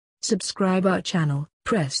subscribe our channel,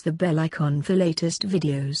 press the bell icon for latest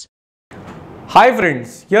videos. Hi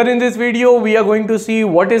friends, here in this video we are going to see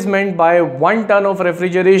what is meant by 1 ton of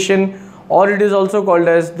refrigeration, or it is also called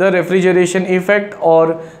as the refrigeration effect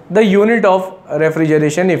or the unit of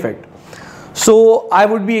refrigeration effect. So I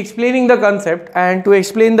would be explaining the concept, and to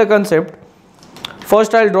explain the concept,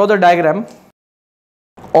 first I'll draw the diagram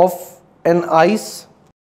of an ice.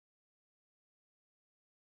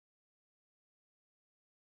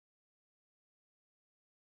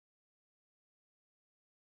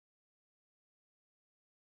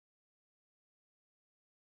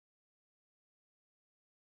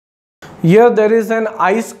 Here there is an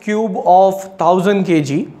ice cube of 1000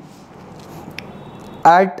 kg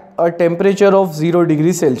at a temperature of 0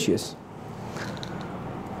 degrees Celsius.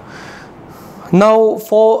 Now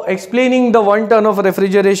for explaining the 1 ton of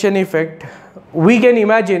refrigeration effect, we can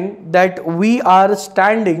imagine that we are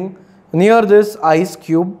standing near this ice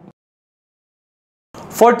cube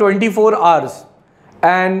for 24 hours,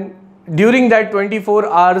 and during that 24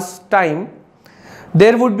 hours time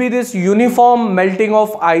there would be this uniform melting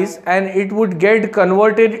of ice and it would get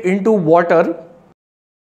converted into water.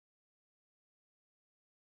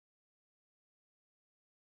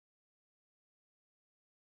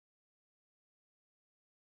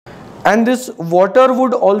 And this water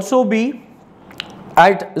would also be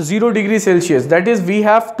at 0 degrees Celsius. That is, we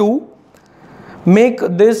have to make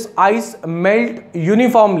this ice melt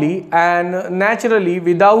uniformly and naturally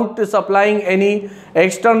without supplying any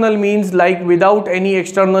external means, like without any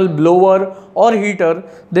external blower or heater.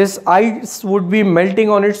 This ice would be melting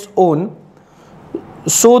on its own.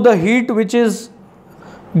 So the heat which is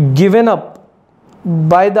given up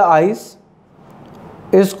by the ice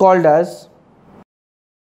is called as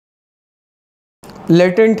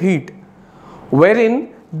latent heat,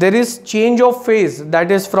 wherein there is change of phase, that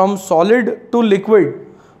is from solid to liquid,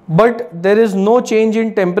 but there is no change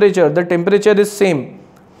in temperature. The temperature is same.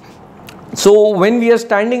 So when we are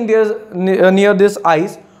standing there near this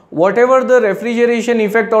ice, whatever the refrigeration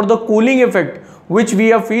effect or the cooling effect which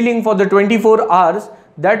we are feeling for the 24 hours,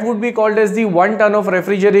 that would be called as the 1 ton of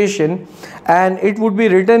refrigeration, and it would be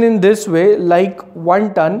written in this way, like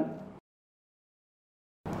 1 ton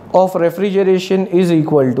of refrigeration is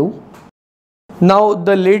equal to. Now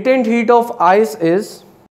the latent heat of ice is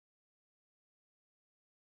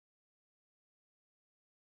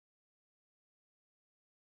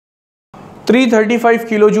 335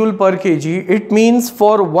 kilojoule per kg. It means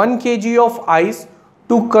for 1 kg of ice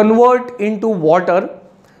to convert into water,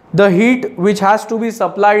 the heat which has to be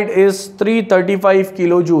supplied is 335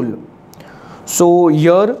 kilojoule. So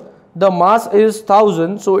here the mass is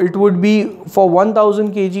 1000, so it would be for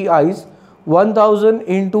 1000 kg ice, 1000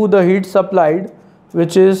 into the heat supplied,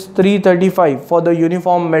 which is 335 for the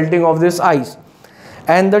uniform melting of this ice,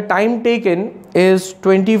 and the time taken is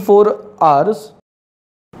 24 hours.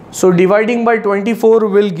 So dividing by 24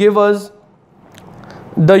 will give us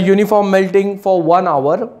the uniform melting for 1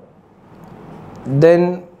 hour.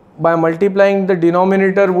 Then by multiplying the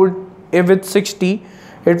denominator with 60,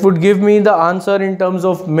 it would give me the answer in terms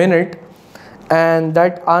of minute, and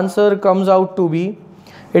that answer comes out to be,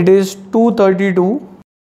 it is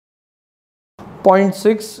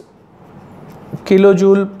 232.6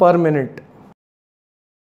 kilojoule per minute.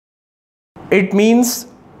 It means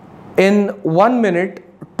in 1 minute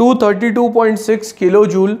 232.6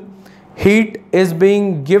 kilojoule heat is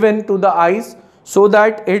being given to the ice so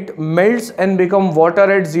that it melts and become water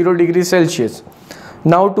at 0 degrees Celsius.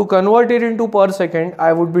 Now to convert it into per second,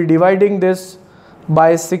 I would be dividing this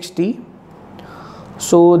by 60.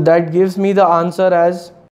 So that gives me the answer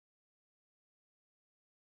as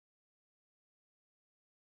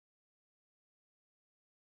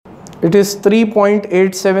it is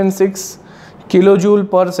 3.876 kilojoule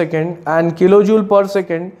per second, and kilojoule per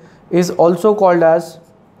second is also called as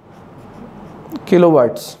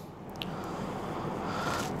kilowatts.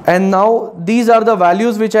 And now these are the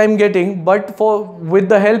values which I am getting, but with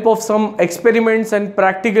the help of some experiments and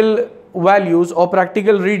practical values or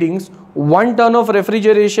practical readings, 1 ton of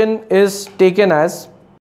refrigeration is taken as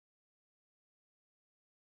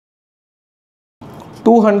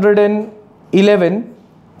 211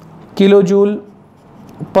 kilojoule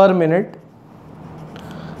per minute,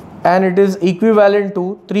 and it is equivalent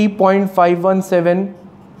to 3.517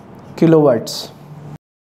 kilowatts.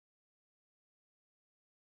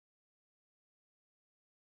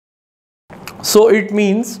 So it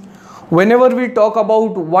means whenever we talk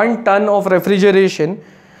about 1 ton of refrigeration,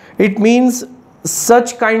 it means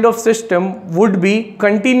such kind of system would be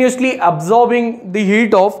continuously absorbing the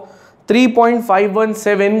heat of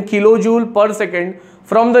 3.517 kilojoule per second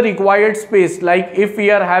from the required space. Like if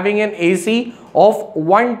we are having an AC of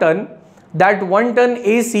 1 ton, that 1 ton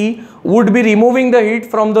AC would be removing the heat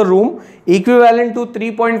from the room equivalent to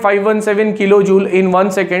 3.517 kilojoule in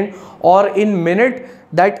 1 second, or in minute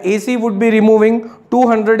that AC would be removing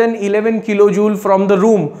 211 kilojoule from the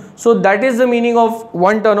room. So that is the meaning of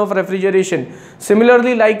 1 ton of refrigeration.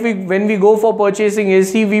 Similarly, like when we go for purchasing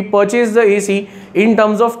AC, we purchase the AC in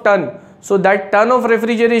terms of ton. So that ton of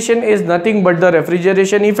refrigeration is nothing but the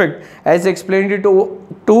refrigeration effect, as explained it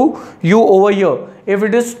to you over here. If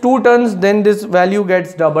it is 2 tons, then this value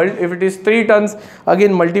gets doubled. If it is 3 tons,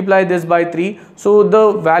 again multiply this by 3. So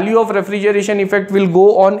the value of refrigeration effect will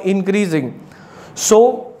go on increasing.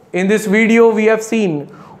 So in this video we have seen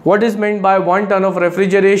what is meant by 1 ton of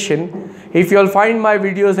refrigeration. If you all find my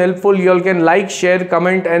videos helpful, you all can like, share,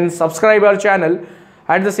 comment and subscribe our channel.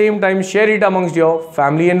 At the same time, share it amongst your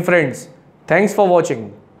family and friends. Thanks for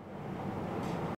watching.